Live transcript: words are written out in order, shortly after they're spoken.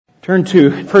Turn to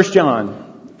 1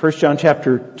 John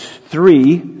chapter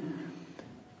 3.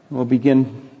 We'll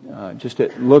begin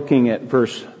looking at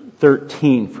verse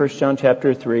 13. 1 John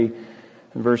chapter 3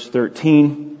 and verse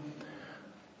 13.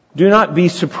 Do not be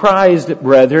surprised,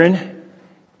 brethren,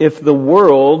 if the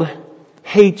world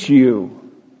hates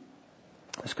you.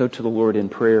 Let's go to the Lord in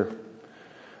prayer.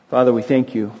 Father, we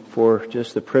thank you for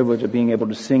just the privilege of being able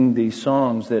to sing these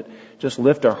songs that just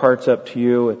lift our hearts up to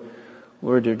you.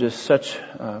 Lord, they're just such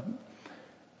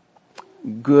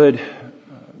good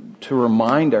to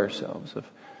remind ourselves of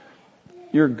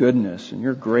your goodness and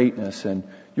your greatness and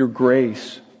your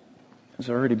grace, has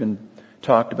already been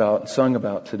talked about and sung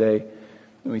about today.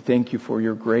 And we thank you for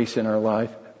your grace in our life.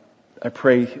 I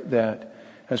pray that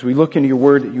as we look into your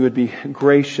word, that you would be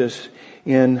gracious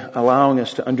in allowing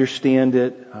us to understand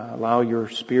it, allow your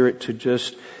Spirit to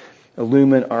just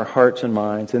illumine our hearts and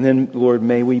minds. And then, Lord,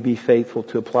 may we be faithful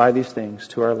to apply these things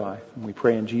to our life. And we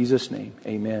pray in Jesus' name.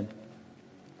 Amen.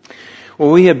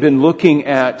 Well, we have been looking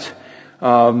at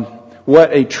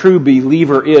what a true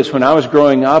believer is. When I was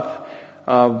growing up,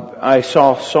 I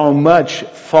saw so much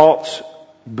false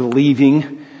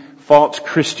believing, false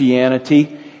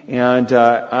Christianity, and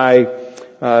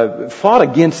I fought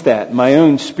against that in my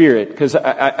own spirit, because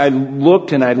I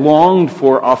looked and I longed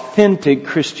for authentic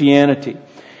Christianity.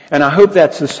 And I hope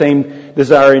that's the same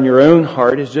desire in your own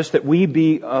heart, is just that we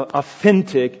be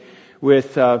authentic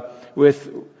with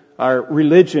our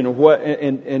religion,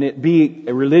 and it be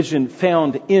a religion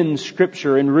found in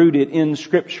Scripture and rooted in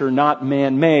Scripture, not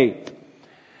man-made.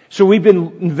 So we've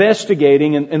been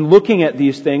investigating and looking at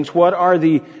these things. What are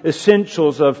the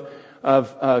essentials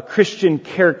of Christian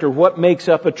character? What makes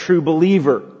up a true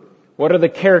believer? What are the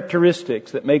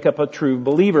characteristics that make up a true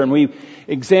believer? And we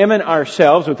examine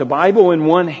ourselves with the Bible in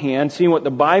one hand, seeing what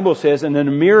the Bible says, and then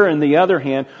a mirror in the other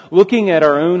hand, looking at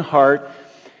our own heart,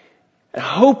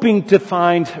 hoping to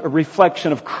find a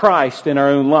reflection of Christ in our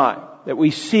own life. That we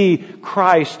see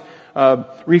Christ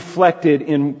reflected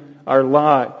in our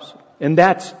lives. And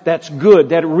that's good.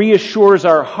 That reassures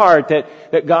our heart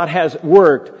that God has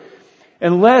worked.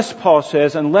 Unless, Paul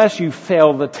says, unless you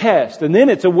fail the test. And then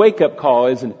it's a wake-up call,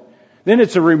 isn't it? Then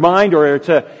it's a reminder,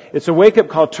 it's a wake-up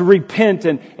call to repent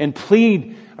and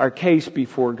plead our case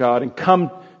before God and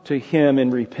come to Him in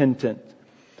repentance.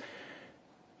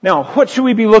 Now, what should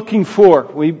we be looking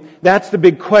for? That's the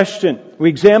big question. We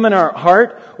examine our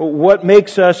heart. What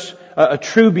makes us a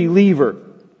true believer?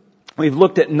 We've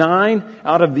looked at 9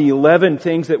 out of the 11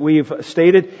 things that we've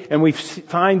stated, and we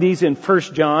find these in 1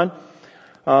 John.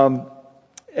 The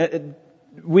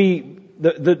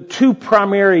two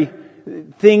primary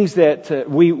things that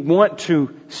we want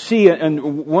to see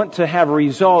and want to have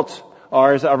results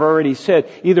are, as I've already said,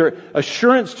 either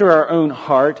assurance to our own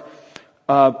heart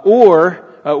or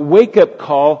a wake-up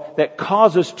call that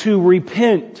causes us to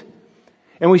repent.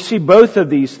 And we see both of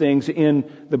these things in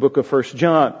the book of 1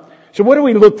 John. So what do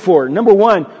we look for? Number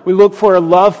one, we look for a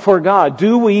love for God.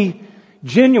 Do we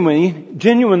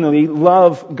genuinely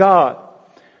love God?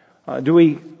 Do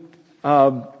we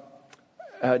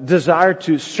desire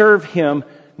to serve Him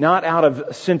not out of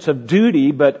a sense of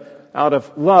duty, but out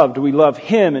of love? Do we love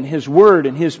Him and His Word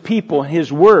and His people and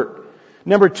His work?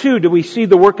 Number 2, do we see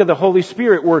the work of the Holy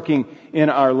Spirit working in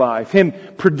our life? Him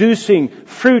producing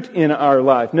fruit in our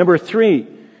life. Number 3,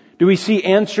 do we see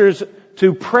answers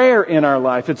to prayer in our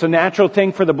life? It's a natural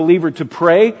thing for the believer to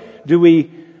pray. Do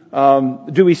we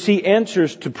see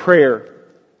answers to prayer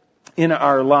in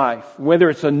our life? Whether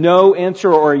it's a no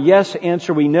answer or a yes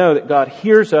answer, we know that God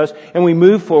hears us and we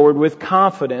move forward with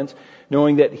confidence,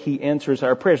 knowing that He answers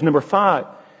our prayers. Number 5,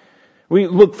 we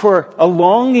look for a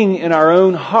longing in our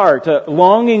own heart, a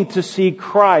longing to see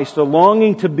Christ, a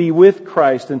longing to be with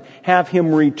Christ and have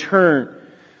Him return.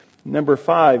 Number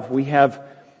 5, we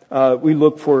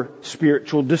look for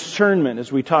spiritual discernment,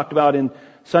 as we talked about in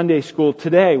Sunday school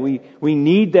today. We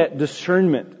need that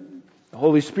discernment. The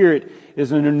Holy Spirit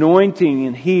is an anointing,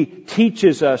 and He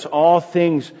teaches us all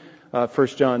things, 1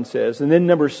 John says. And then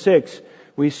number 6,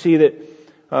 we see that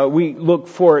we look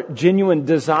for genuine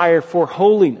desire for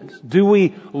holiness. Do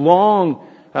we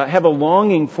have a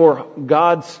longing for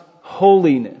God's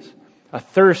holiness? A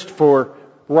thirst for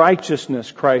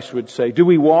righteousness, Christ would say. Do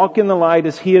we walk in the light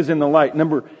as He is in the light?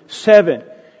 Number 7,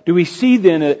 do we see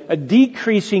then a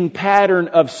decreasing pattern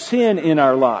of sin in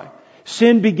our life?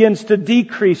 Sin begins to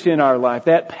decrease in our life.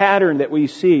 That pattern that we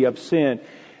see of sin.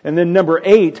 And then number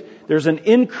 8, there's an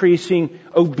increasing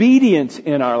obedience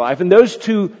in our life. And those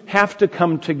two have to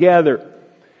come together.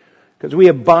 Because we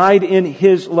abide in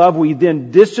His love, we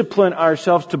then discipline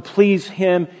ourselves to please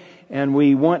Him, and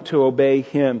we want to obey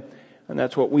Him. And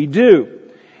that's what we do.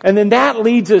 And then that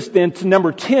leads us then to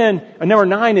number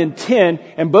 9 and 10,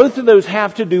 and both of those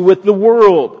have to do with the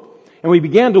world. And we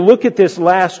began to look at this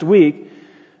last week.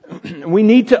 We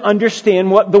need to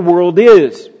understand what the world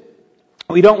is.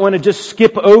 We don't want to just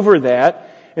skip over that.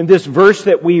 In this verse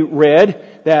that we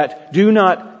read, that do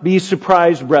not be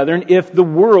surprised, brethren, if the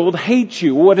world hates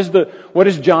you. What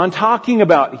is John talking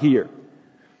about here?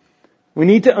 We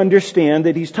need to understand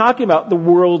that he's talking about the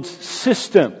world's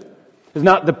system. It's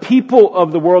not the people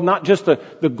of the world, not just the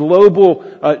global,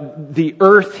 the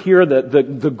earth here,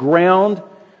 the ground.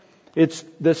 It's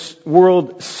this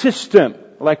world system,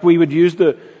 like we would use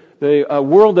the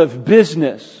world of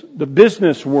business, the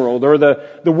business world, or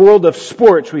the world of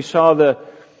sports. We saw the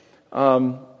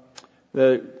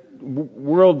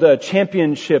World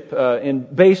Championship in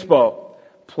baseball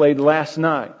played last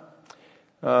night.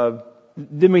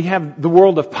 Then we have the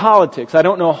world of politics. I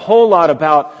don't know a whole lot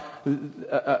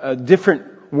about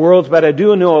different worlds, but I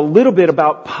do know a little bit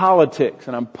about politics,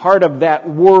 and I'm part of that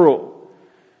world.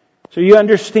 So you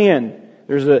understand,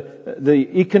 there's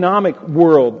the economic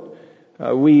world.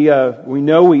 We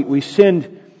know we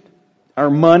send our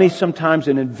money sometimes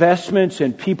in investments,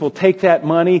 and people take that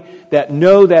money that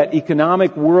know that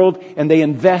economic world and they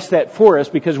invest that for us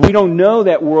because we don't know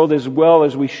that world as well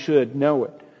as we should know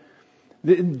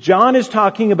it. John is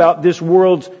talking about this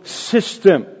world's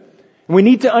system. And we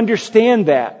need to understand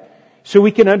that so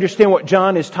we can understand what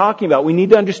John is talking about. We need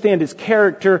to understand his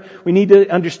character. We need to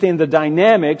understand the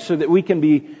dynamics so that we can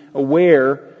be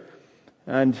aware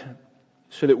and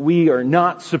so that we are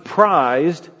not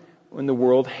surprised when the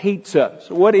world hates us.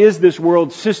 So what is this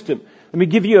world system? Let me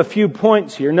give you a few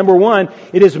points here. Number one,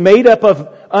 it is made up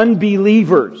of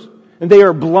unbelievers. And they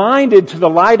are blinded to the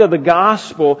light of the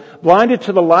gospel, blinded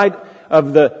to the light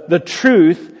of the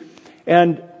truth.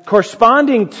 And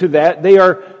corresponding to that,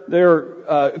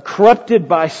 they're corrupted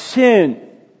by sin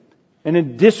and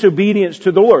in disobedience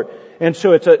to the Lord. And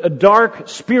so it's a dark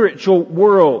spiritual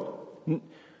world.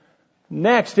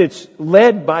 Next, it's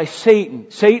led by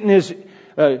Satan. Satan is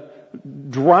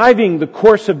driving the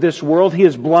course of this world. He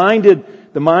has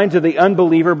blinded the minds of the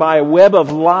unbeliever by a web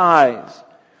of lies.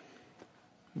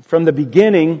 From the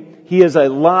beginning, he is a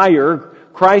liar.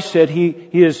 Christ said he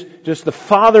is just the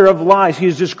father of lies. He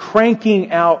is just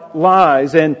cranking out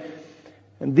lies. And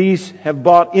these have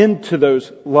bought into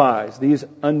those lies. These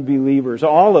unbelievers,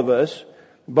 all of us,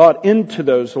 bought into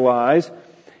those lies.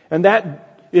 And that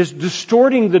is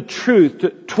distorting the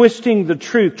truth, twisting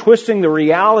the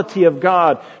reality of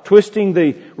God, twisting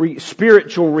the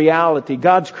spiritual reality,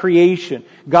 God's creation,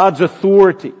 God's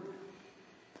authority,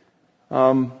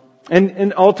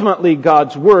 and ultimately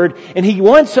God's Word. And He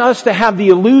wants us to have the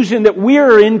illusion that we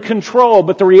are in control,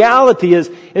 but the reality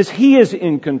is He is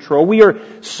in control. We are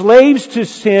slaves to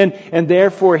sin, and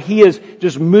therefore He is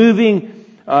just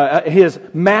moving, He is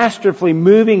masterfully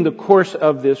moving the course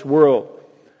of this world.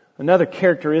 Another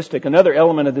characteristic, another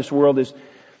element of this world is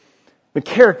the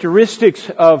characteristics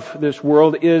of this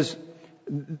world is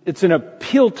it's an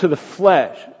appeal to the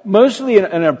flesh. Mostly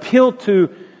an appeal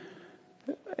to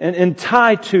and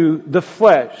tied to the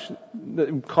flesh.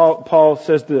 Paul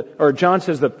says John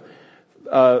says the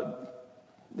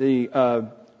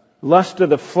lust of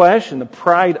the flesh and the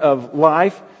pride of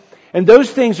life. And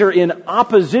those things are in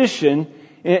opposition,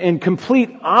 in complete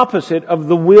opposite of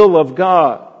the will of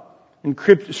God. And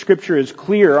Scripture is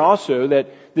clear also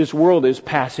that this world is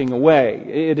passing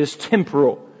away. It is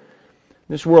temporal.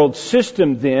 This world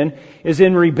system then is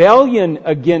in rebellion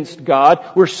against God.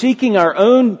 We're seeking our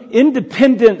own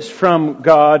independence from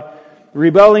God,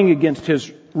 rebelling against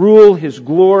His rule, His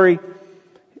glory,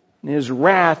 and His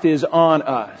wrath is on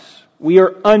us.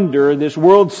 This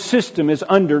world system is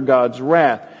under God's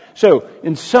wrath. So,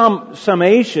 in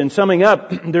summing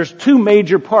up, there's two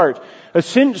major parts.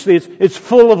 Essentially, it's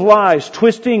full of lies,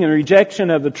 twisting and rejection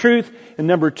of the truth. And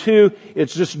number two,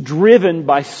 it's just driven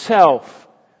by self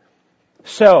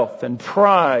and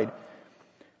pride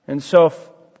and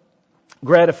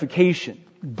self-gratification.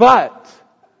 But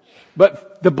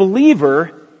the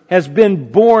believer has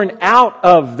been born out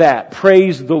of that.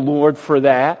 Praise the Lord for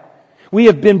that. We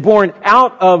have been born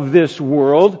out of this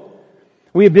world.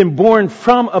 We have been born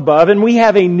from above, and we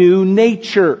have a new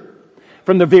nature.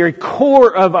 From the very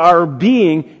core of our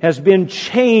being has been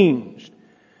changed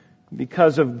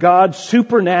because of God's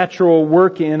supernatural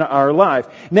work in our life.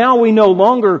 Now we no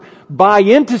longer buy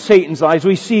into Satan's lies.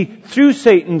 We see through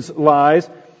Satan's lies,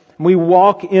 and we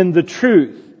walk in the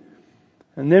truth.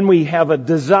 And then we have a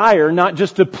desire not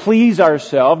just to please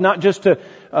ourselves, not just to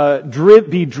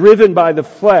be driven by the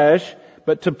flesh,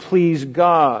 but to please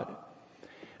God.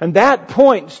 And that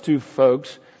points to,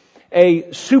 folks,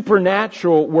 a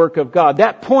supernatural work of God.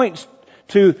 That points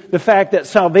to the fact that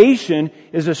salvation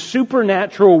is a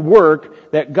supernatural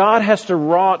work that God has to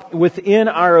wrought within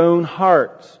our own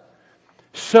hearts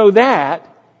so that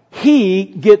He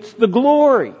gets the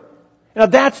glory. Now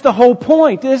that's the whole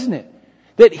point, isn't it?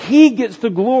 That He gets the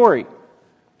glory.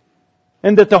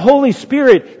 And that the Holy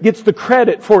Spirit gets the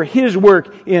credit for His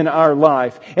work in our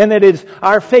life. And that it's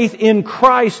our faith in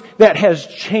Christ that has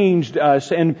changed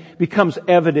us and becomes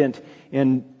evident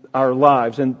in our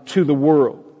lives and to the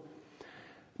world.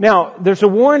 Now, there's a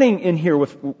warning in here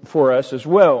for us as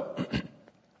well.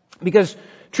 Because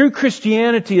true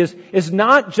Christianity is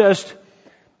not just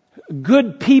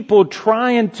good people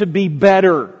trying to be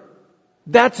better.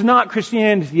 That's not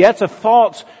Christianity. That's a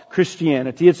false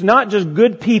Christianity. It's not just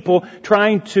good people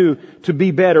trying to be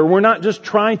better. We're not just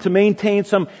trying to maintain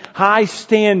some high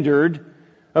standard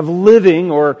of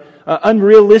living or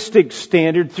unrealistic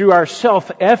standard through our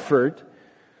self-effort.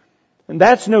 And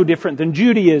that's no different than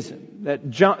Judaism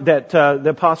that the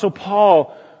Apostle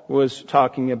Paul was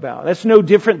talking about. That's no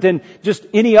different than just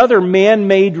any other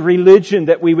man-made religion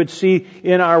that we would see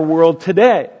in our world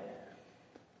today.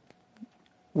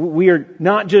 We are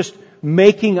not just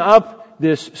making up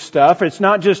this stuff. It's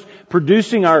not just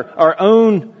producing our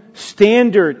own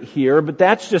standard here, but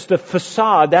that's just a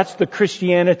facade. That's the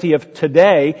Christianity of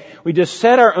today. We just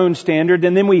set our own standard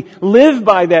and then we live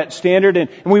by that standard and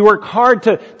we work hard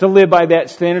to live by that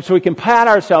standard so we can pat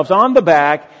ourselves on the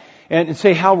back and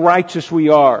say how righteous we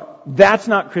are. That's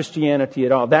not Christianity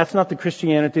at all. That's not the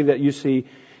Christianity that you see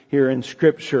here in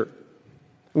Scripture.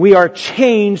 We are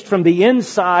changed from the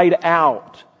inside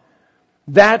out.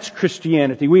 That's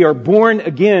Christianity. We are born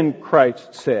again,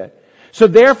 Christ said. So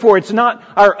therefore, it's not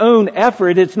our own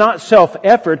effort. It's not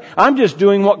self-effort. I'm just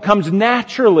doing what comes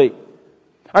naturally.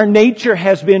 Our nature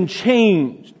has been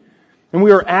changed. And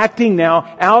we are acting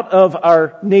now out of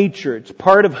our nature. It's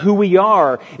part of who we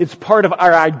are. It's part of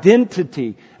our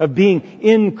identity of being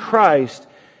in Christ.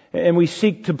 And we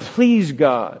seek to please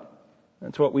God.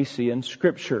 That's what we see in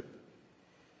Scripture.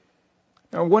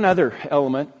 Now, one other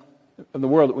element of the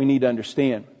world that we need to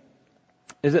understand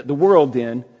is that the world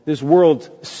then, this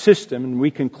world system, and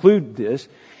we conclude this,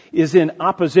 is in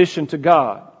opposition to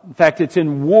God. In fact, it's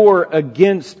in war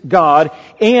against God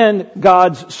and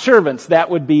God's servants. That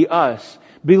would be us,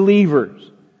 believers.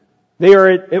 They are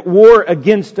at war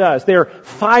against us. They are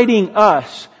fighting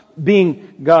us,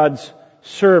 being God's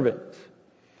servants.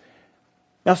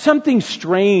 Now, something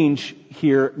strange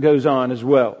here goes on as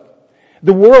well.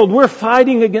 The world, we're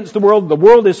fighting against the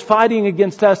world is fighting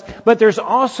against us, but there's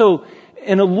also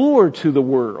an allure to the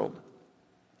world.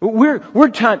 We're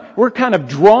kind of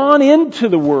drawn into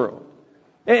the world.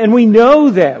 And we know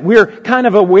that. We're kind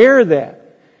of aware of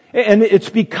that. And it's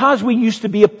because we used to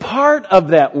be a part of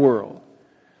that world.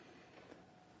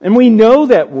 And we know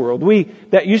that world.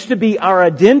 That used to be our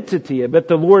identity, but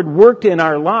the Lord worked in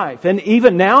our life. And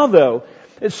even now though,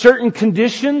 certain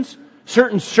conditions,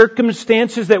 certain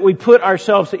circumstances that we put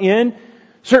ourselves in,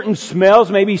 certain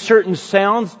smells, maybe certain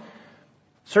sounds,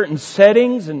 certain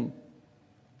settings and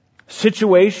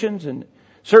situations and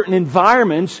certain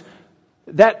environments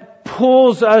that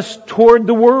pulls us toward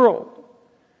the world.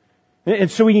 And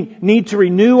so we need to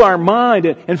renew our mind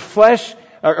and flesh,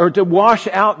 or to wash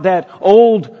out that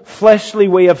old fleshly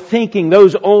way of thinking,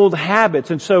 those old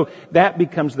habits. And so that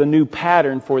becomes the new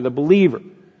pattern for the believer.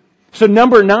 So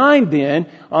number 9 then,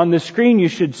 on the screen you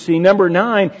should see, number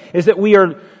 9 is that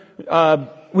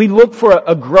we look for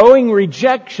a growing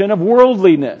rejection of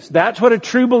worldliness. That's what a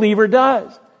true believer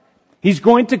does. He's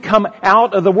going to come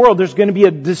out of the world. There's going to be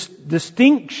a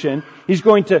distinction. He's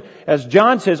going to, as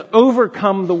John says,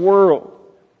 overcome the world.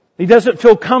 He doesn't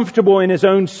feel comfortable in his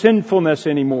own sinfulness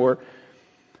anymore.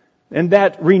 And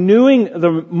that renewing the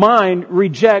mind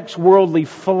rejects worldly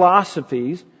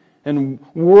philosophies and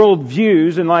world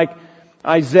views. And like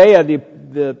Isaiah,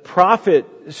 the prophet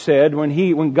said,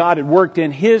 when God had worked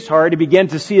in his heart, he began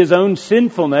to see his own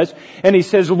sinfulness. And he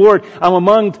says, Lord, I'm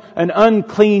among an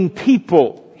unclean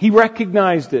people. He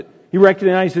recognized it. He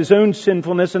recognized his own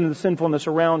sinfulness and the sinfulness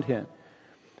around him.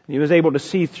 He was able to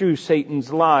see through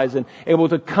Satan's lies and able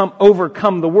to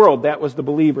overcome the world. That was the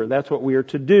believer. That's what we are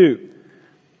to do.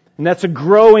 And that's a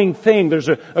growing thing. There's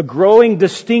a growing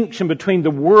distinction between the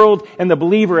world and the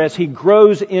believer as he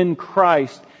grows in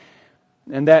Christ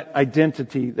and that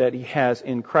identity that he has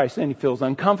in Christ. And he feels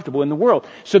uncomfortable in the world.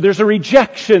 So there's a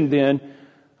rejection then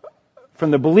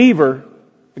from the believer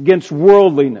against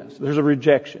worldliness. There's a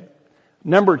rejection.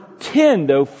 Number 10,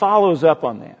 though, follows up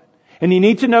on that. And you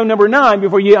need to know number 9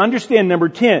 before you understand number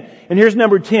 10. And here's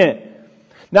number 10.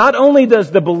 Not only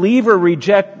does the believer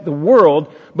reject the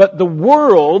world, but the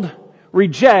world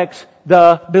rejects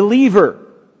the believer.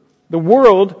 The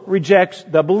world rejects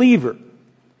the believer.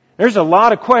 There's a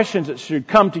lot of questions that should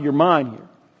come to your mind here.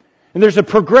 And there's a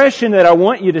progression that I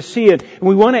want you to see it. And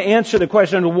we want to answer the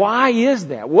question, why is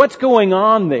that? What's going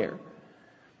on there?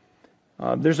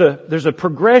 There's a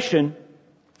progression.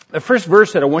 The first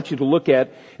verse that I want you to look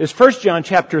at is 1 John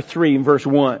chapter 3 and verse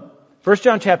 1. 1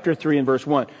 John chapter 3 and verse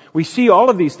 1. We see all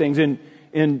of these things in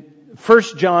 1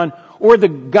 John or the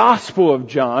Gospel of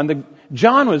John.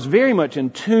 John was very much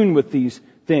in tune with these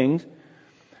things.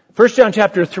 1 John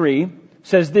chapter 3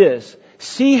 says this,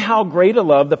 "See how great a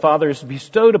love the Father has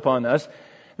bestowed upon us,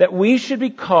 that we should be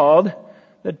called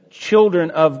the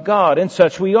children of God, and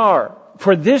such we are.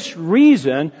 For this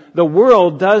reason, the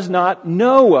world does not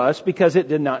know us because it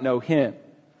did not know Him."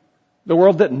 The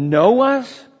world didn't know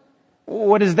us?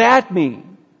 What does that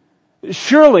mean?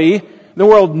 Surely the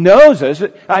world knows us,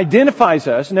 it identifies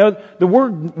us. No, the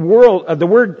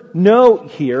word know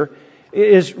here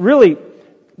is really,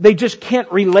 they just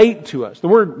can't relate to us. The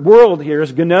word world here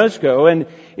is gnosko, and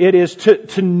it is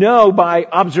to know by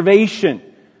observation,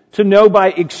 to know by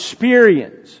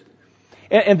experience.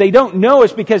 And they don't know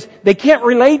us because they can't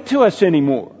relate to us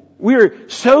anymore. We're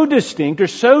so distinct or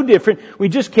so different, we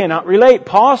just cannot relate.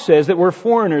 Paul says that we're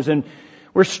foreigners and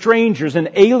we're strangers and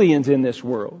aliens in this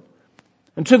world.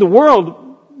 And to the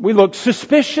world, we look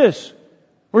suspicious.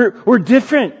 We're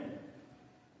different.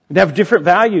 We have different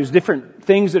values, different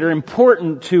things that are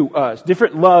important to us,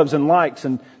 different loves and likes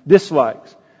and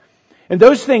dislikes. And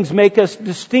those things make us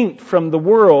distinct from the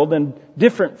world and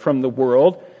different from the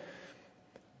world.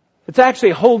 It's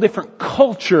actually a whole different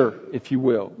culture, if you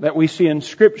will, that we see in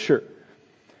Scripture.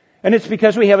 And it's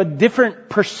because we have a different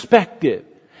perspective.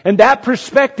 And that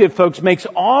perspective, folks, makes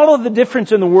all of the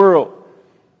difference in the world.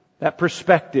 That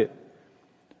perspective.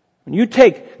 When you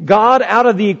take God out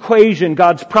of the equation,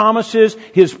 God's promises,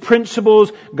 His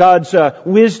principles, God's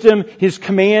wisdom, His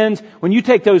commands, when you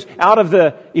take those out of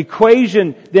the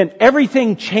equation, then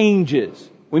everything changes.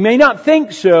 We may not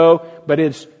think so, but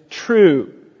it's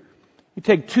true. You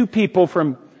take two people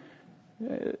from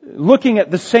looking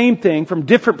at the same thing from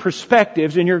different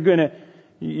perspectives, and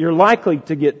you're likely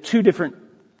to get two different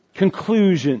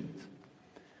conclusions,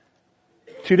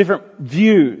 two different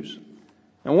views.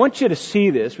 I want you to see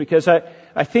this because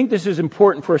I think this is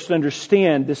important for us to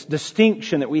understand this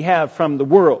distinction that we have from the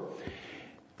world.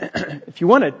 If you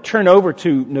want to turn over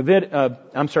to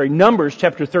Numbers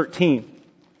chapter 13.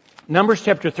 Numbers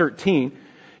chapter 13.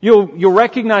 You'll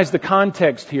recognize the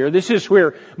context here. This is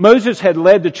where Moses had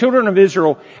led the children of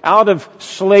Israel out of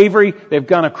slavery. They've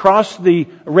gone across the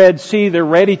Red Sea. They're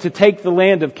ready to take the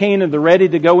land of Canaan. They're ready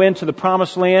to go into the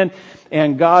promised land.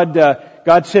 And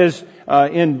God says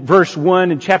in verse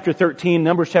 1 in chapter 13,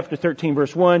 Numbers chapter 13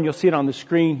 verse 1, you'll see it on the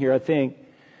screen here, I think.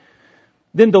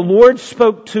 "Then the Lord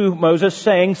spoke to Moses,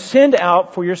 saying, Send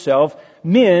out for yourself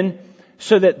men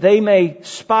so that they may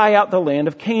spy out the land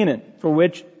of Canaan, for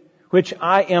which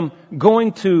I am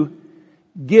going to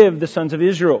give the sons of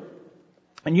Israel.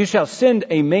 And you shall send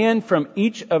a man from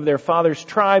each of their fathers'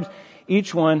 tribes,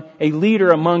 each one a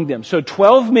leader among them." So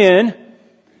 12 men,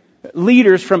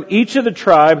 leaders from each of the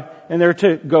tribe, and they're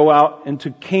to go out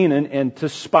into Canaan and to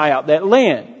spy out that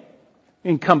land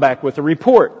and come back with a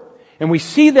report. And we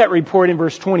see that report in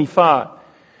verse 25.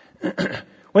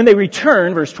 When they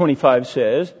return, verse 25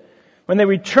 says, when they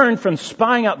returned from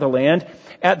spying out the land,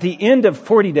 at the end of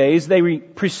 40 days, they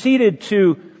proceeded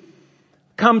to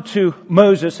come to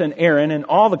Moses and Aaron and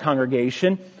all the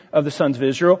congregation of the sons of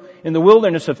Israel in the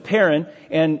wilderness of Paran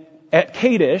and at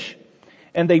Kadesh.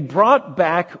 And they brought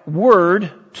back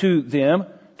word to them,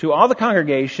 to all the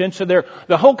congregation. So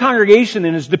the whole congregation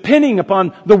then is depending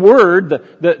upon the word,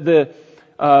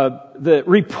 the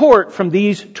report from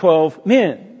these 12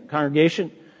 men,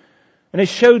 congregation. And they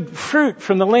showed fruit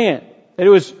from the land. That it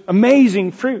was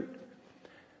amazing fruit.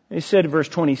 He said in verse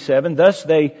 27, "Thus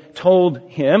they told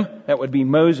him," that would be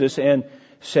Moses, "and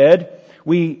said,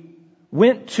 We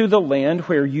went to the land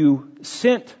where you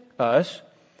sent us,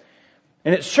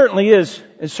 and it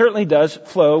certainly does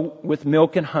flow with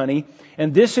milk and honey,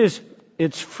 and this is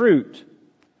its fruit.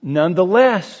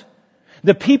 Nonetheless,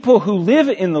 the people who live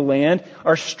in the land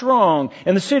are strong,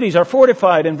 and the cities are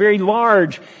fortified and very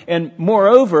large, and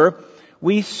moreover,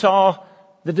 we saw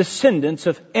the descendants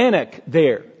of Anak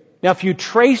there." Now, if you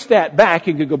trace that back,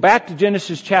 you could go back to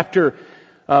Genesis chapter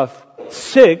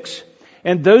 6,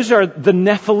 and those are the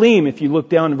Nephilim. If you look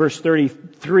down in verse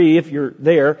 33, if you're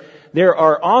there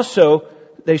are also,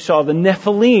 they saw the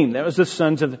Nephilim. That was the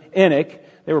sons of Anak.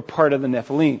 They were part of the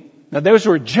Nephilim. Now, those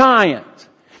were giants.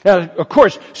 Now, of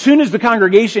course, soon as the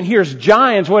congregation hears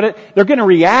giants, they're going to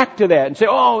react to that and say,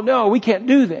 oh no, we can't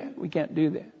do that. We can't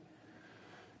do that.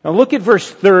 Now look at verse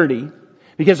 30,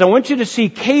 because I want you to see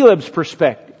Caleb's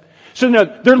perspective. So now,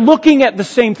 they're looking at the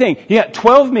same thing. You got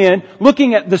 12 men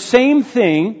looking at the same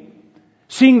thing,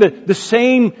 seeing the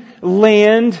same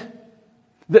land,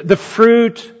 the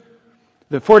fruit,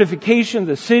 the fortification,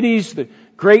 the cities, the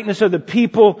greatness of the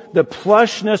people, the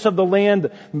plushness of the land,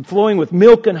 flowing with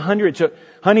milk and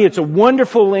honey. It's a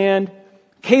wonderful land.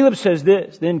 Caleb says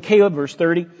this. Then Caleb, verse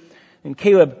 30, and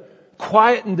Caleb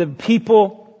quietened the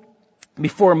people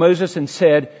before Moses and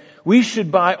said, we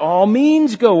should by all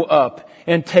means go up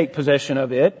and take possession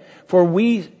of it, for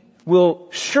we will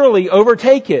surely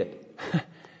overtake it.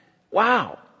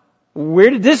 Wow.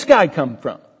 Where did this guy come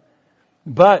from?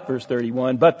 But, verse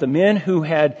 31, but the men who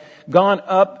had gone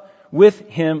up with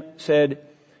him said,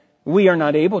 we are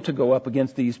not able to go up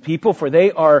against these people, for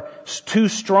they are too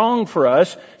strong for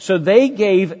us. So they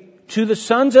gave to the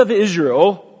sons of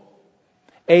Israel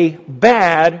a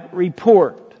bad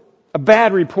report. A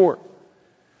bad report.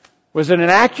 Was it an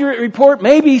accurate report?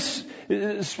 Maybe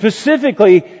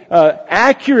specifically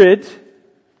accurate,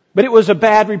 but it was a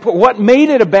bad report. What made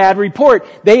it a bad report?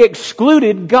 They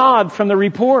excluded God from the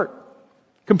report.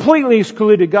 Completely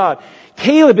excluded God.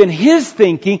 Caleb, in his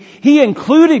thinking, he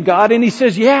included God and he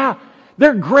says, yeah,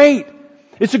 they're great.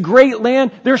 It's a great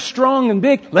land. They're strong and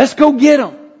big. Let's go get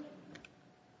them.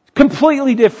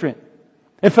 Completely different.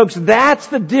 And folks, that's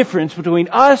the difference between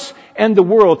us and the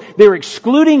world. They're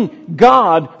excluding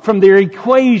God from their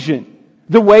equation,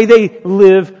 the way they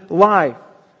live life.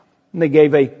 And they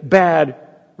gave a bad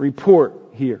report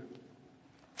here.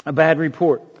 A bad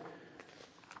report.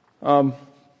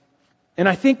 And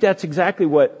I think that's exactly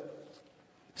what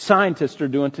scientists are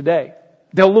doing today.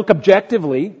 They'll look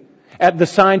objectively at the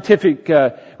scientific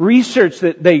research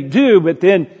that they do, but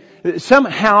then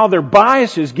somehow their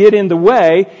biases get in the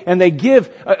way and they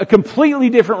give a completely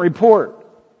different report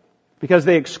because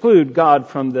they exclude God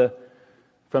from the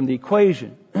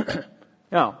equation.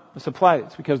 Now, let's apply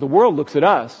this, because the world looks at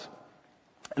us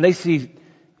and they see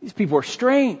these people are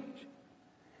strange.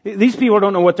 These people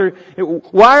don't know what they're...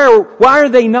 Why are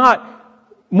they not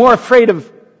more afraid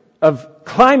of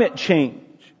climate change?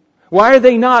 Why are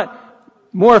they not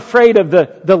more afraid of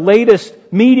the latest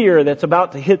meteor that's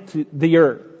about to hit the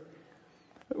earth?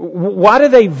 Why do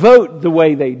they vote the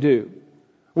way they do?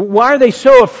 Why are they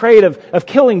so afraid of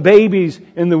killing babies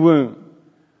in the womb?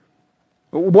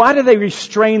 Why do they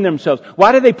restrain themselves?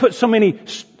 Why do they put so many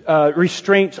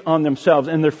restraints on themselves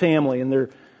and their family and their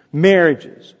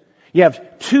marriages? You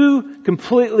have two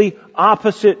completely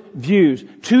opposite views,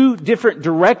 two different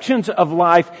directions of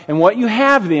life, and what you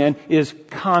have then is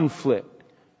conflict.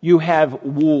 You have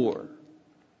war.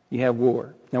 You have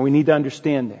war. Now we need to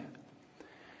understand that.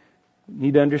 We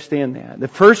need to understand that. The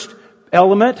first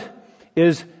element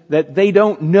is that they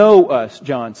don't know us,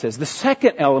 John says. The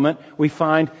second element we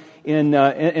find and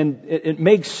it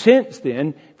makes sense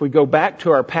then, if we go back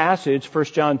to our passage, 1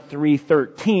 John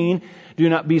 3:13, do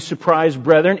not be surprised,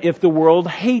 brethren, if the world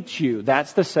hates you.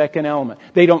 That's the second element.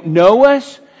 They don't know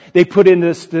us. They put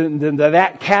into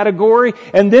that category.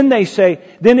 And then they say,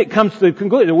 then it comes to the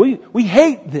conclusion, we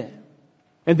hate them.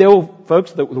 And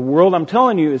folks, the world, I'm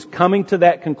telling you, is coming to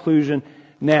that conclusion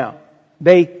now.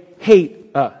 They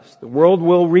hate us. The world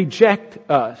will reject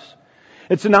us.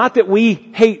 It's not that we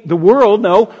hate the world.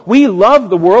 No, we love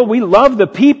the world. We love the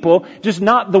people, just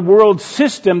not the world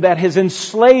system that has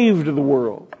enslaved the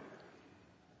world,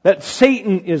 that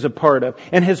Satan is a part of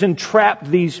and has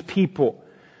entrapped these people.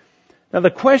 Now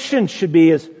the question should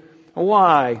be is,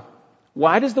 why?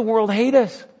 Why does the world hate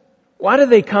us? Why do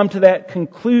they come to that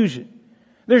conclusion?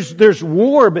 There's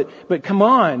war, but come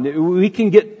on, we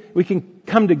can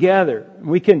come together.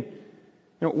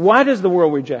 Why does the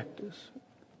world reject us?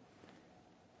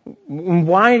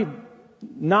 Why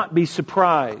not be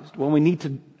surprised? Well, we need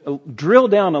to drill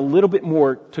down a little bit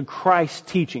more to Christ's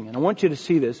teaching. And I want you to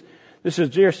see this. This is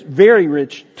just very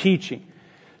rich teaching.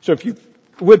 So if you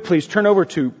would please turn over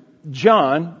to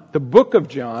John, the book of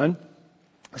John,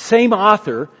 same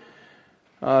author.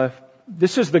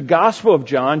 This is the Gospel of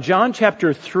John, John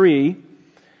chapter 3,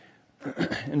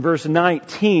 in verse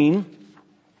 19.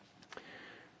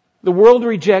 The world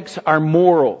rejects our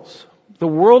morals. The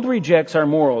world rejects our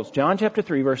morals. John chapter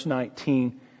 3, verse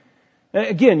 19.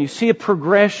 Again, you see a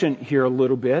progression here a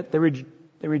little bit. They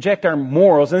reject our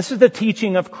morals. And this is the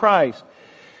teaching of Christ.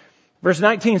 Verse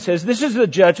 19 says, this is the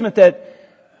judgment that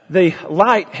the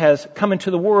light has come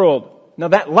into the world. Now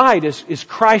that light is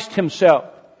Christ Himself.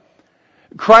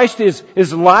 Christ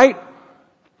is light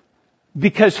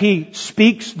because He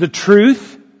speaks the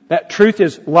truth. That truth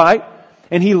is light.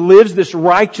 And he lives this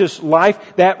righteous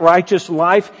life. That righteous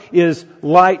life is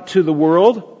light to the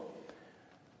world.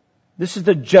 This is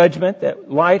the judgment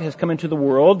that light has come into the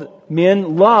world.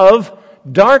 Men love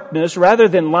darkness rather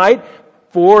than light,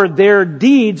 for their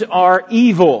deeds are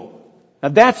evil. Now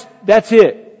that's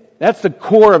it. That's the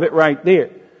core of it right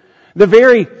there. The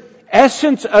very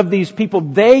essence of these people,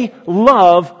 they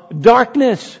love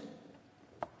darkness.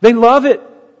 They love it.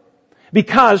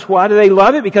 Because, why do they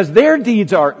love it? Because their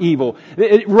deeds are evil.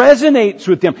 It resonates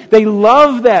with them. They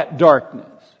love that darkness.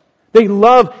 They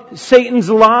love Satan's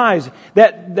lies.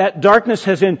 That darkness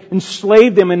has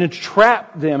enslaved them and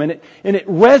entrapped them. And it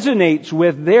resonates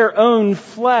with their own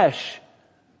flesh.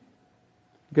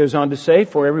 It goes on to say,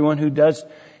 for everyone who does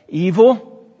evil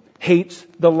hates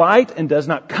the light and does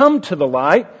not come to the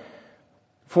light,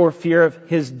 for fear of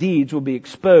his deeds will be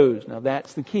exposed. Now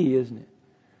that's the key, isn't it?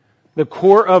 The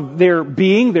core of their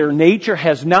being, their nature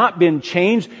has not been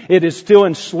changed. It is still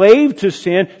enslaved to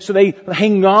sin, so they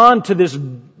hang on to this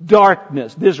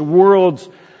darkness, this world's,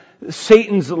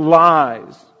 Satan's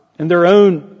lies, and their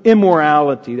own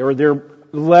immorality, or their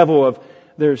level of,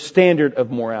 their standard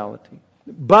of morality.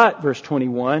 But, verse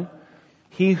 21,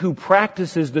 he who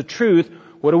practices the truth,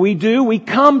 what do? We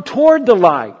come toward the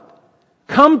light.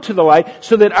 Come to the light,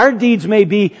 so that our deeds may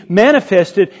be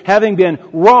manifested, having been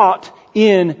wrought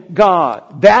in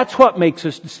God. That's what makes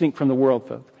us distinct from the world,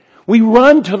 folks. We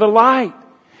run to the light.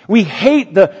 We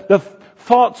hate the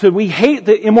falsehood. We hate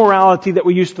the immorality that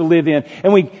we used to live in.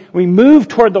 And we move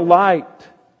toward the light.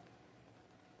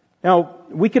 Now,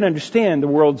 we can understand the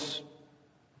world's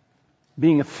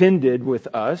being offended with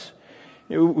us.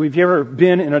 Have you ever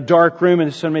been in a dark room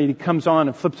and somebody comes in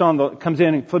and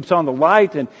flips on the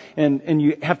light and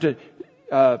you have to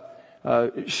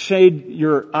shade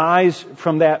your eyes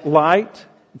from that light?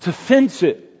 It's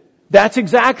offensive. That's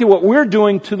exactly what we're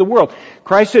doing to the world.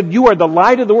 Christ said, you are the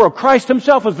light of the world. Christ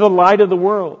Himself is the light of the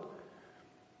world.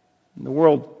 And the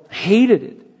world hated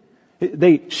it.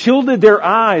 They shielded their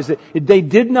eyes. They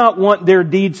did not want their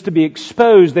deeds to be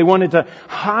exposed. They wanted to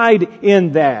hide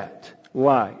in that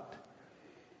light.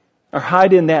 Or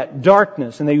hide in that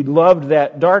darkness. And they loved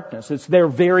that darkness. It's their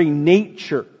very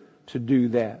nature to do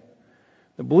that.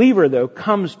 The believer, though,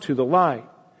 comes to the light.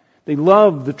 They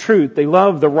love the truth. They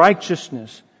love the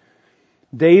righteousness.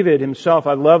 David himself,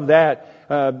 I love that.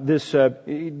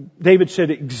 David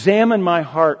said, examine my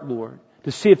heart, Lord,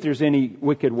 to see if there's any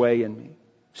wicked way in me.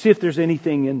 See if there's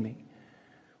anything in me.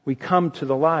 We come to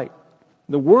the light.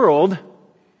 The world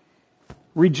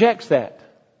rejects that.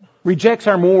 Rejects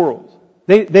our morals.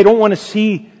 They don't want to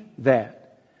see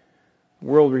that. The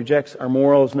world rejects our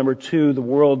morals. Number 2, the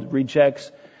world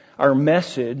rejects our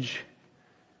message.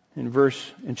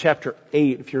 In chapter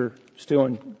 8, if you're still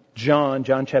in John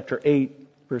chapter 8,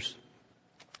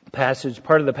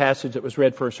 part of the passage that was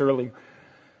read for us earlier.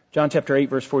 John chapter 8,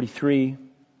 verse 43.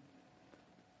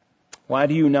 Why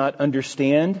do you not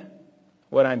understand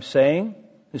what I'm saying?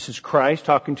 This is Christ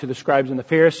talking to the scribes and the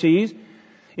Pharisees.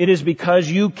 It is because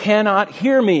you cannot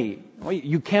hear me.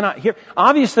 You cannot hear.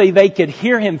 Obviously, they could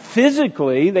hear Him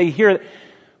physically.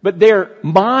 But their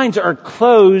minds are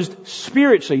closed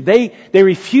spiritually. They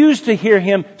refuse to hear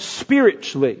Him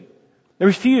spiritually. They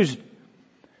refuse.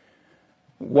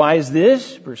 Why is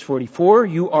this? Verse 44,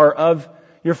 you are of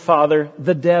your father,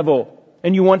 the devil,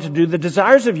 and you want to do the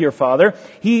desires of your father.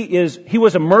 He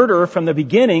was a murderer from the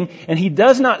beginning, and he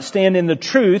does not stand in the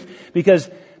truth because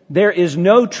there is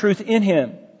no truth in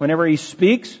him. Whenever he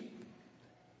speaks,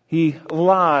 he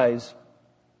lies.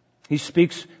 He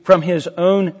speaks from his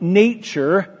own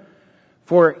nature,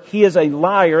 for he is a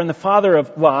liar and the father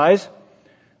of lies.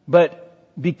 But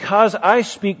because I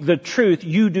speak the truth,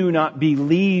 you do not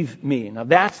believe me. Now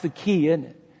that's the key, isn't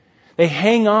it? They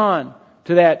hang on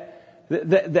to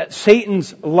that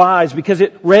Satan's lies because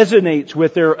it resonates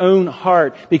with their own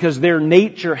heart, because their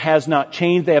nature has not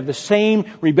changed. They have the same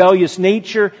rebellious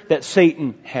nature that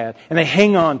Satan had, and they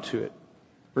hang on to it.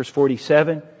 Verse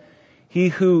 47, he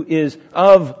who is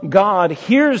of God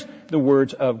hears the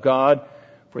words of God.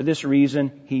 For this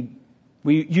reason,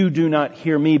 you do not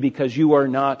hear me, because you are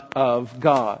not of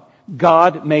God.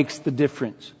 God makes the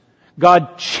difference.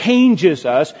 God changes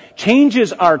us,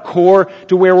 changes our core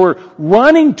to where we're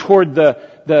running toward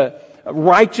the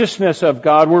righteousness of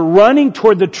God. We're running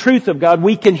toward the truth of God.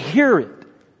 We can hear it.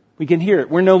 We can hear it.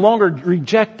 We're no longer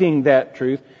rejecting that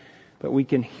truth, but we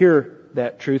can hear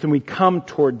that truth, and we come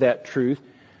toward that truth.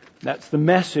 That's the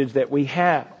message that we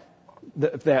have,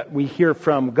 that we hear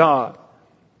from God.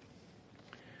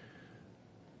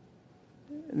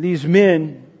 These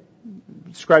men,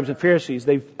 scribes and Pharisees,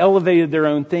 they've elevated their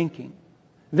own thinking.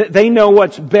 They know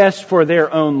what's best for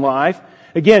their own life.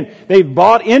 Again, they've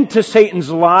bought into Satan's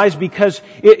lies because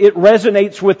it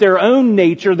resonates with their own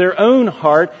nature, their own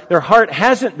heart. Their heart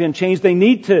hasn't been changed. They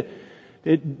need to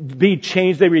be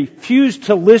changed. They refuse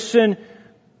to listen,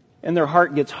 and their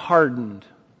heart gets hardened,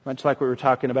 much like we were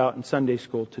talking about in Sunday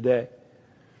school today.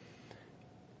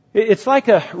 It's like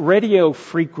a radio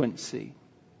frequency.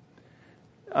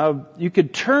 You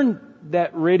could turn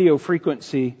that radio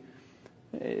frequency.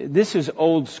 This is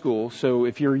old school, so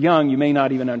if you're young, you may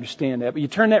not even understand that. But you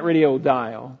turn that radio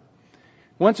dial.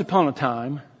 Once upon a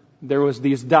time, there was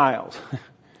these dials.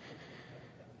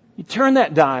 You turn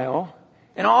that dial,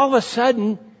 and all of a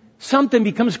sudden, something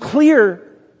becomes clear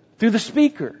through the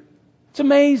speaker. It's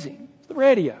amazing. It's the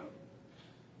radio.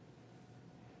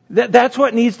 That's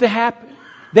what needs to happen.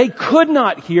 They could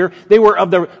not hear. They were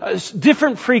of the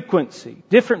different frequency.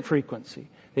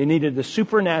 They needed the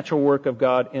supernatural work of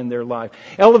God in their life.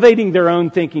 Elevating their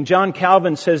own thinking. John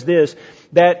Calvin says this,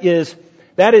 that is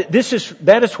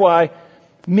why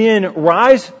men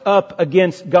rise up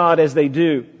against God as they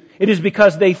do. It is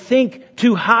because they think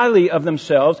too highly of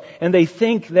themselves, and they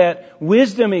think that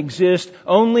wisdom exists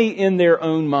only in their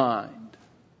own mind.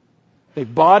 They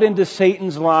bought into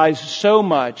Satan's lies so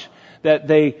much that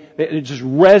it just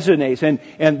resonates,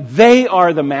 and they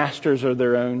are the masters of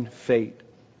their own fate.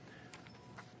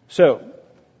 So,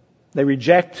 they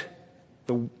reject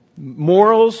the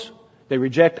morals, they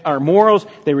reject our morals,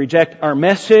 they reject our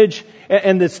message,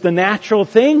 and it's the natural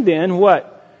thing then,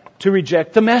 what? To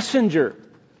reject the messenger.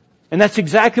 And that's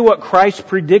exactly what Christ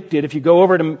predicted. If you go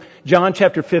over to John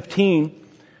chapter 15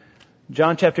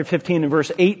 and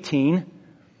verse 18,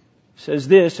 says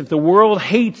this, if the world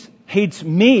hates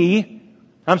me,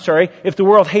 if the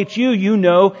world hates you, you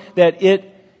know that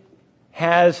it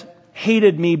has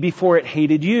hated me before it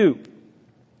hated you.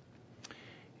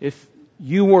 If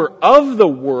you were of the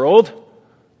world,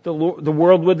 the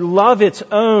world would love its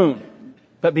own.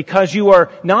 But because you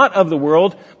are not of the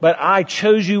world, but I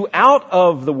chose you out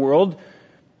of the world,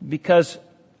 because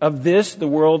of this the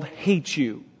world hates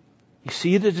you. You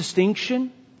see the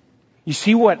distinction? You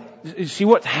see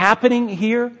what's happening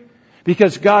here?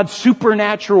 Because God's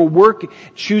supernatural work,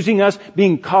 choosing us,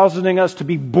 causing us to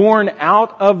be born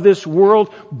out of this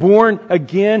world, born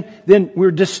again, then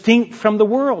we're distinct from the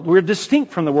world. We're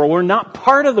distinct from the world. We're not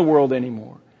part of the world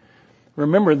anymore.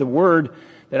 Remember the word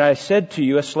that I said to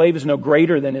you, a slave is no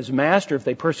greater than his master. If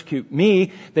they persecute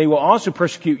me, they will also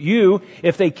persecute you.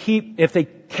 If they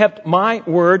kept my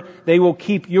word, they will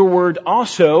keep your word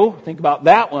also. Think about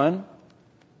that one.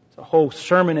 It's a whole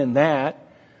sermon in that.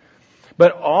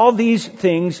 But all these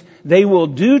things they will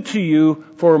do to you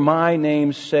for my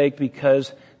name's sake,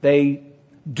 because they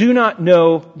do not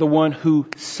know the one who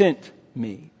sent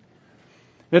me.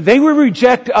 Now, they will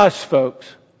reject us, folks,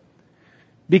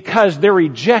 because they're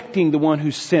rejecting the one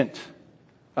who sent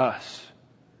us.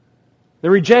 They're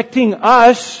rejecting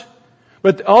us,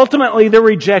 but ultimately they're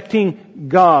rejecting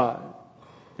God.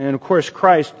 And of course,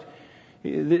 Christ,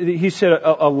 He said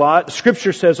a lot,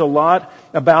 Scripture says a lot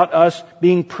about us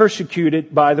being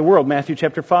persecuted by the world. Matthew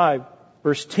chapter 5,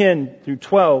 verse 10 through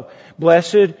 12.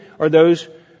 Blessed are those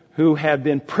who have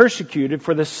been persecuted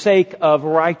for the sake of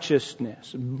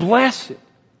righteousness. Blessed.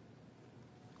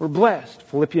 We're blessed.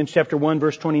 Philippians chapter 1,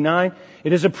 verse 29.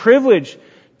 It is a privilege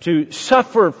to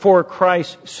suffer for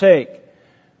Christ's sake,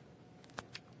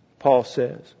 Paul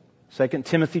says. 2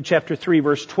 Timothy chapter 3,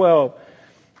 verse 12.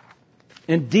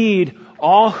 Indeed,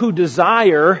 all who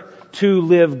desire to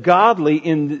live godly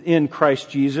in Christ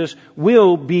Jesus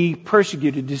will be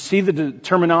persecuted. Do you see the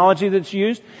terminology that's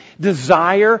used?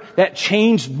 Desire, that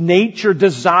changed nature,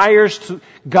 desires to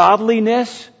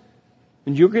godliness,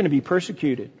 and you're going to be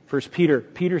persecuted. 1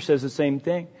 Peter says the same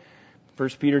thing. 1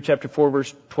 Peter chapter 4,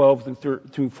 verse 12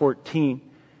 through 14.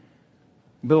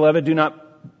 Beloved, do not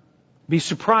be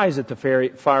surprised at the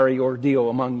fiery ordeal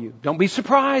among you. Don't be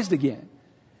surprised again.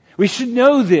 We should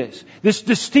know this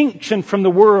distinction from the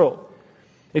world.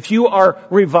 If you are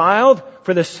reviled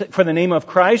for the name of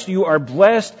Christ, you are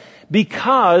blessed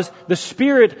because the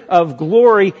Spirit of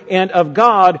glory and of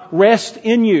God rests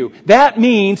in you. That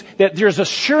means that there's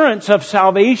assurance of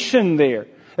salvation there.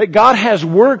 That God has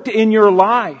worked in your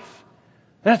life.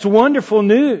 That's wonderful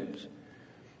news.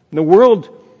 The world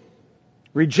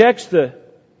rejects the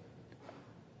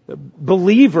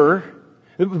believer's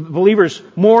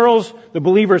morals, the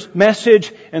believer's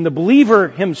message, and the believer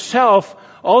himself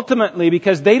ultimately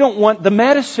because they don't want the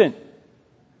medicine.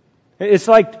 It's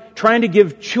like trying to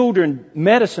give children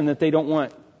medicine that they don't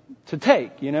want to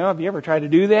take. You know, have you ever tried to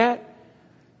do that?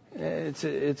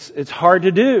 It's hard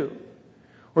to do.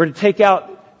 Or to take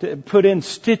out to put in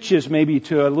stitches maybe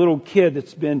to a little kid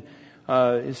that's been,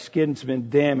 his skin's been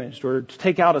damaged, or to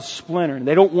take out a splinter. And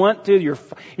they don't want to. You're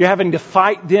having to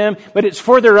fight them, but it's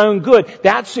for their own good.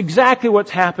 That's exactly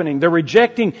what's happening. They're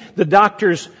rejecting the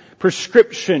doctor's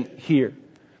prescription here.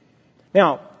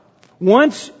 Now,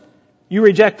 once you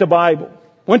reject the Bible,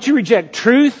 once you reject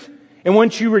truth, and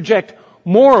once you reject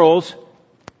morals,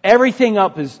 everything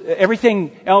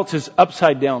else is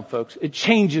upside down, folks. It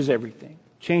changes everything.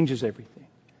 Changes everything.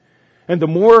 And the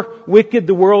more wicked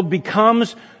the world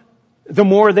becomes, the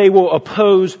more they will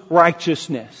oppose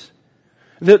righteousness.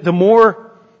 The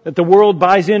more that the world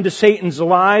buys into Satan's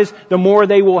lies, the more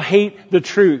they will hate the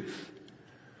truth.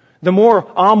 The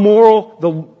more amoral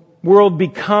the world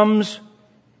becomes,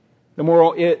 the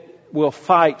more it will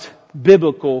fight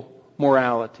biblical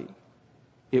morality.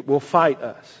 It will fight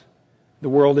us. The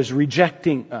world is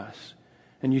rejecting us.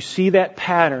 And you see that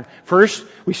pattern. First,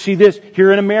 we see this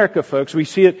here in America, folks. We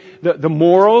see it, the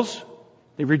morals.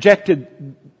 They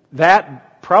rejected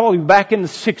that probably back in the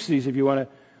 60s, if you want to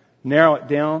narrow it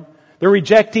down. They're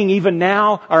rejecting even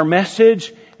now our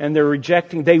message, and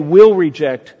they will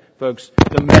reject, folks,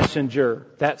 the messenger.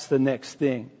 That's the next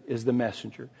thing, is the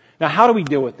messenger. Now, how do we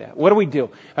deal with that? What do we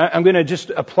do? I'm going to just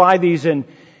apply these and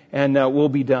we'll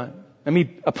be done. Let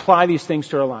me apply these things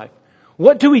to our life.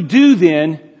 What do we do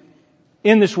then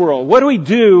in this world? What do we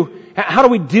do? How do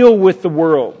we deal with the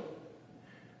world?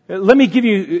 Let me give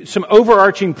you some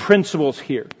overarching principles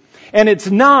here. And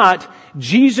it's not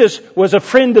Jesus was a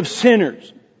friend of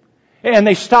sinners and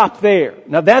they stopped there.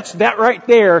 Now that right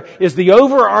there is the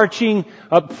overarching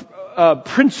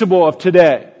principle of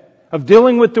today. Of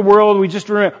dealing with the world. We just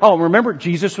remember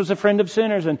Jesus was a friend of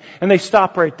sinners, and they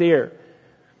stop right there.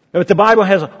 But the Bible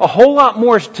has a whole lot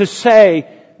more to say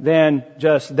than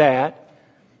just that.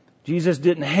 Jesus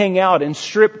didn't hang out in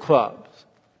strip clubs.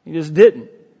 He just didn't.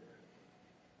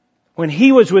 When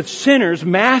He was with sinners,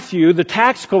 Matthew, the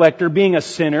tax collector, being a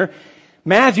sinner,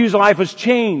 Matthew's life was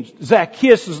changed.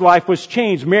 Zacchaeus' life was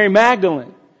changed. Mary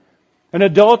Magdalene, an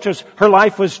adulteress, her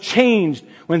life was changed.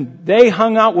 When they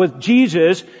hung out with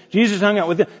Jesus, Jesus hung out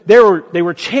with them. They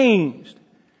were changed.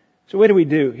 So what do we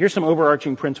do? Here's some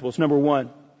overarching principles. Number one,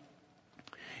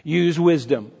 use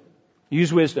wisdom.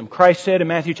 Use wisdom. Christ said in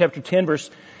Matthew chapter 10, verse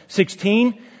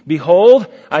 16, "Behold,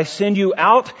 I send you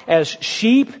out as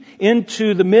sheep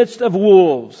into the midst of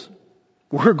wolves."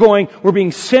 We're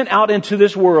being sent out into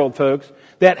this world, folks,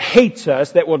 that hates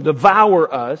us, that will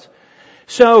devour us.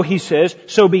 So, He says,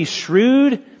 so be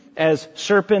shrewd as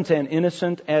serpents and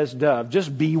innocent as dove.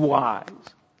 Just be wise.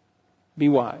 Be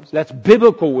wise. That's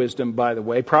biblical wisdom, by the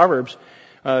way. Proverbs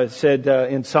said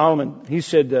in Solomon,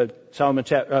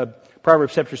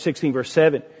 Proverbs chapter 16, verse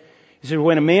 7. He said,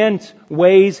 when a man's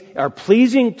ways are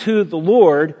pleasing to the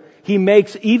Lord, He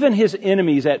makes even his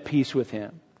enemies at peace with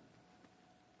him.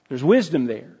 There's wisdom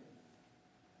there.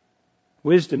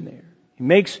 Wisdom there. He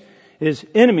makes his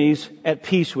enemies at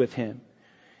peace with him.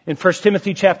 In 1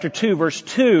 Timothy chapter 2, verse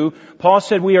 2, Paul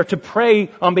said we are to pray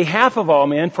on behalf of all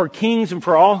men, for kings and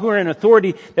for all who are in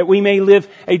authority, that we may live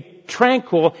a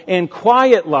tranquil and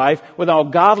quiet life with all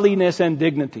godliness and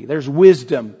dignity. There's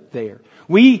wisdom there.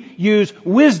 We use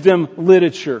wisdom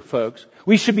literature, folks.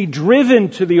 We should be driven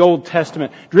to the Old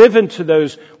Testament, driven to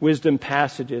those wisdom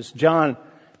passages. John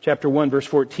chapter 1, verse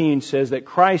 14 says that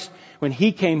Christ, when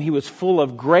He came, He was full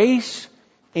of grace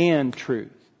and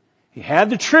truth. He had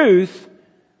the truth,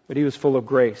 but He was full of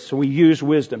grace. So we use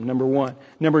wisdom, number one.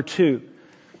 Number two,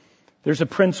 there's a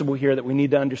principle here that we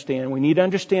need to understand. We need to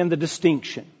understand the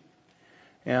distinction.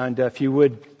 And if you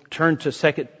would turn to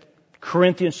 2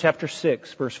 Corinthians chapter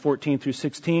 6, verse 14 through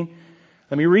 16.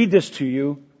 Let me read this to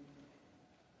you.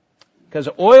 Because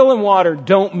oil and water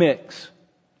don't mix.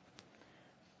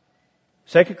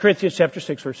 2 Corinthians chapter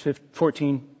 6, verse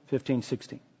 14, 15,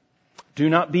 16. Do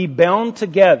not be bound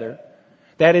together,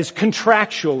 that is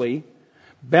contractually,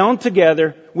 bound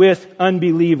together with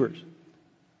unbelievers.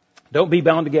 Don't be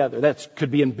bound together. That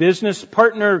could be in business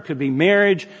partner, could be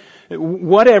marriage,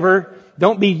 whatever.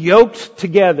 Don't be yoked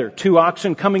together. Two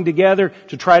oxen coming together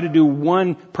to try to do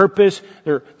one purpose.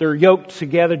 They're yoked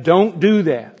together. Don't do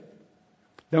that.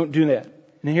 Don't do that.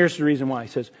 And here's the reason why. He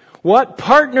says, what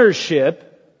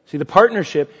partnership, see the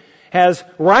partnership, has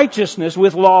righteousness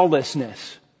with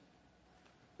lawlessness?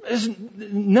 There's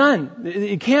none.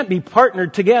 It can't be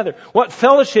partnered together. What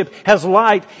fellowship has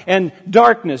light and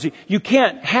darkness? You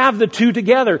can't have the two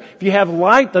together. If you have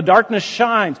light, the darkness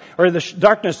shines, or the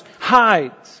darkness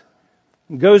hides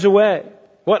and goes away.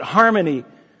 What harmony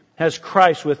has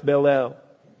Christ with Belial?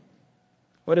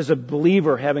 What does a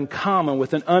believer have in common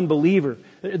with an unbeliever?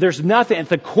 There's nothing. At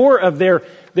the core of their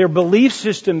belief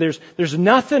system, there's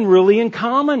nothing really in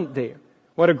common there.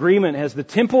 What agreement has the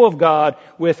temple of God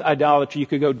with idolatry? You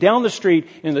could go down the street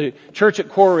in the church at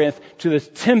Corinth to the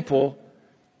temple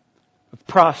of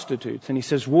prostitutes. And he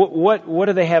says, what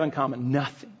do they have in common?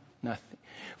 Nothing. Nothing.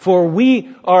 For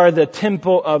we are the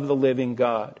temple of the living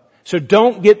God. So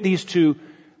don't get these two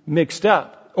mixed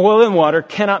up. Oil and water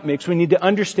cannot mix. We need to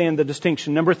understand the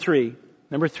distinction. Number three,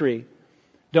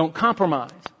 don't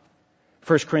compromise.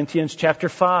 1 Corinthians chapter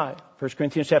 5. 1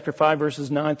 Corinthians chapter 5 verses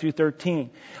 9 through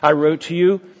 13. I wrote to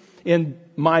you in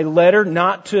my letter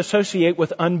not to associate with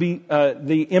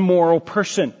the immoral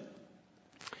person.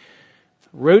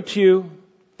 Wrote to you,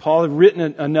 Paul had written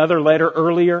another letter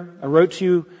earlier. I wrote to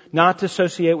you not to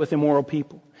associate with immoral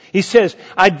people. He says,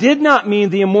 I did not mean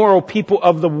the immoral people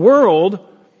of the world,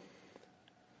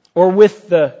 or with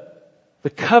the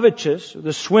covetous,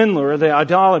 the swindler, the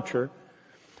idolater,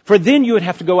 for then you would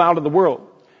have to go out of the world.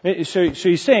 So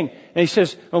he's saying, and he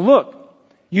says, well, look,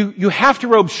 you have to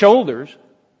rub shoulders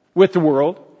with the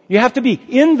world. You have to be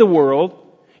in the world.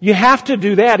 You have to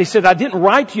do that. He said, I didn't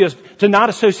write to you to not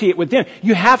associate with them.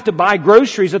 You have to buy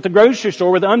groceries at the grocery store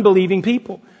with unbelieving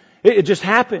people. It just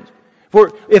happens.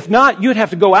 For if not, you'd have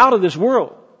to go out of this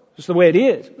world. That's the way it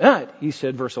is. But, he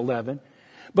said, verse 11,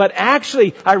 but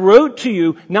actually, I wrote to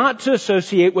you not to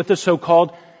associate with the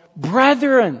so-called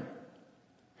brethren.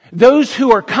 Those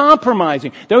who are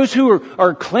compromising. Those who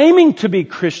are claiming to be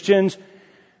Christians,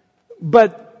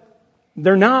 but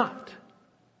they're not.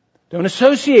 Don't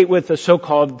associate with the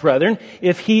so-called brethren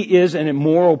if he is an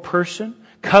immoral person.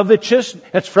 Covetous,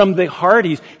 that's from the heart.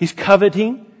 He's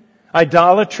coveting.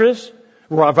 Idolatrous,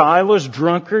 revilers,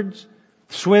 drunkards,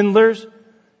 swindlers.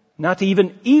 Not to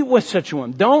even eat with such a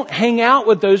one. Don't hang out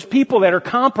with those people that are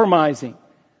compromising.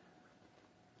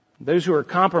 Those who are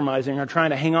compromising are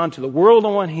trying to hang on to the world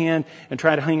on one hand and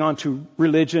try to hang on to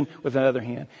religion with another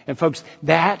hand. And folks,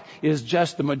 that is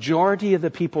just the majority of the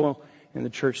people in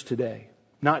the church today.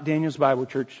 Not Daniel's Bible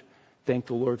Church. Thank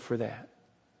the Lord for that.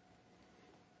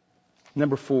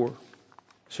 Number 4.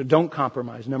 So don't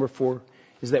compromise. Number 4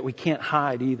 is that we can't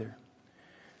hide either.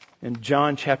 In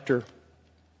John chapter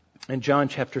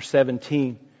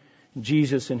 17,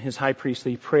 Jesus in His high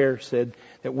priestly prayer said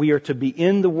that we are to be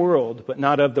in the world, but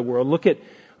not of the world. Look at,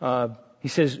 He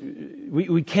says,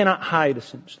 we cannot hide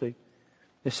essentially.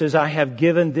 It says, I've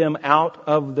given them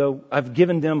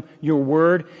your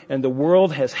word, and the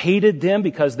world has hated them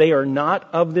because they are not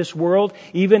of this world,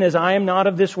 even as I am not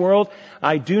of this world.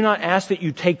 I do not ask that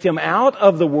you take them out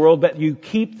of the world, but you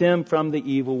keep them from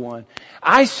the evil one.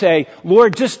 I say,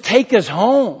 Lord, just take us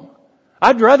home.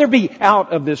 I'd rather be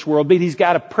out of this world, but He's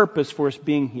got a purpose for us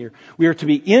being here. We are to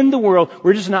be in the world.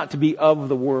 We're just not to be of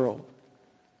the world.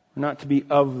 We're not to be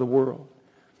of the world.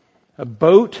 A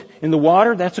boat in the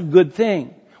water, that's a good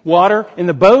thing. Water in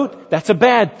the boat, that's a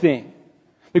bad thing.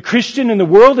 The Christian in the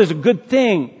world is a good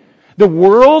thing. The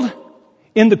world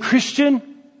in the Christian,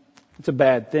 it's a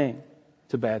bad thing.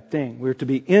 It's a bad thing. We're to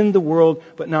be in the world,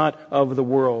 but not of the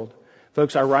world.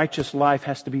 Folks, our righteous life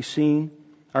has to be seen.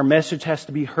 Our message has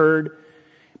to be heard.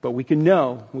 But we can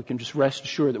just rest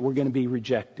assured that we're going to be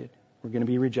rejected. We're going to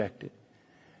be rejected.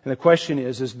 And the question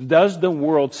is does the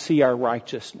world see our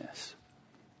righteousness?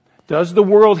 Does the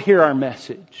world hear our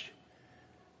message?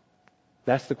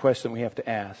 That's the question we have to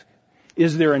ask.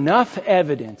 Is there enough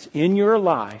evidence in your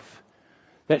life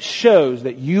that shows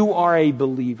that you are a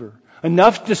believer?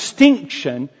 Enough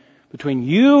distinction between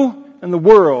you and the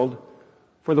world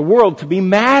for the world to be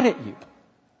mad at you?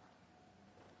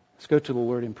 Let's go to the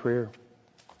Lord in prayer.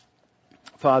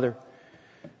 Father,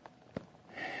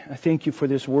 I thank You for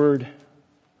this word.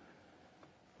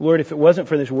 Lord, if it wasn't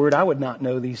for this word, I would not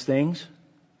know these things.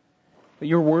 But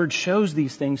Your word shows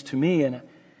these things to me. And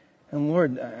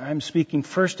Lord, I'm speaking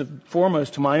first and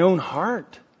foremost to my own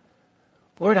heart.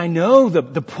 Lord, I know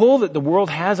the pull that the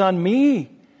world has on me.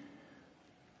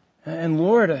 And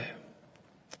Lord,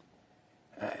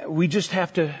 we just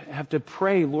have to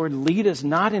pray, Lord, lead us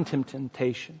not into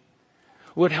temptation.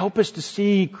 Lord, help us to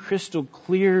see crystal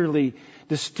clearly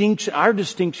our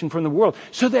distinction from the world,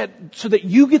 so that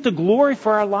You get the glory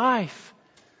for our life,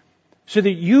 so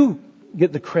that You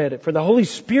get the credit, for the Holy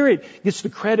Spirit gets the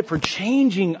credit for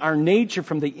changing our nature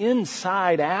from the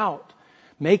inside out,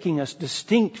 making us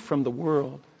distinct from the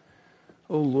world.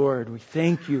 Oh Lord, we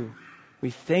thank You.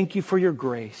 We thank You for Your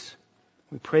grace.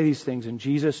 We pray these things in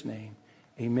Jesus' name.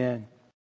 Amen.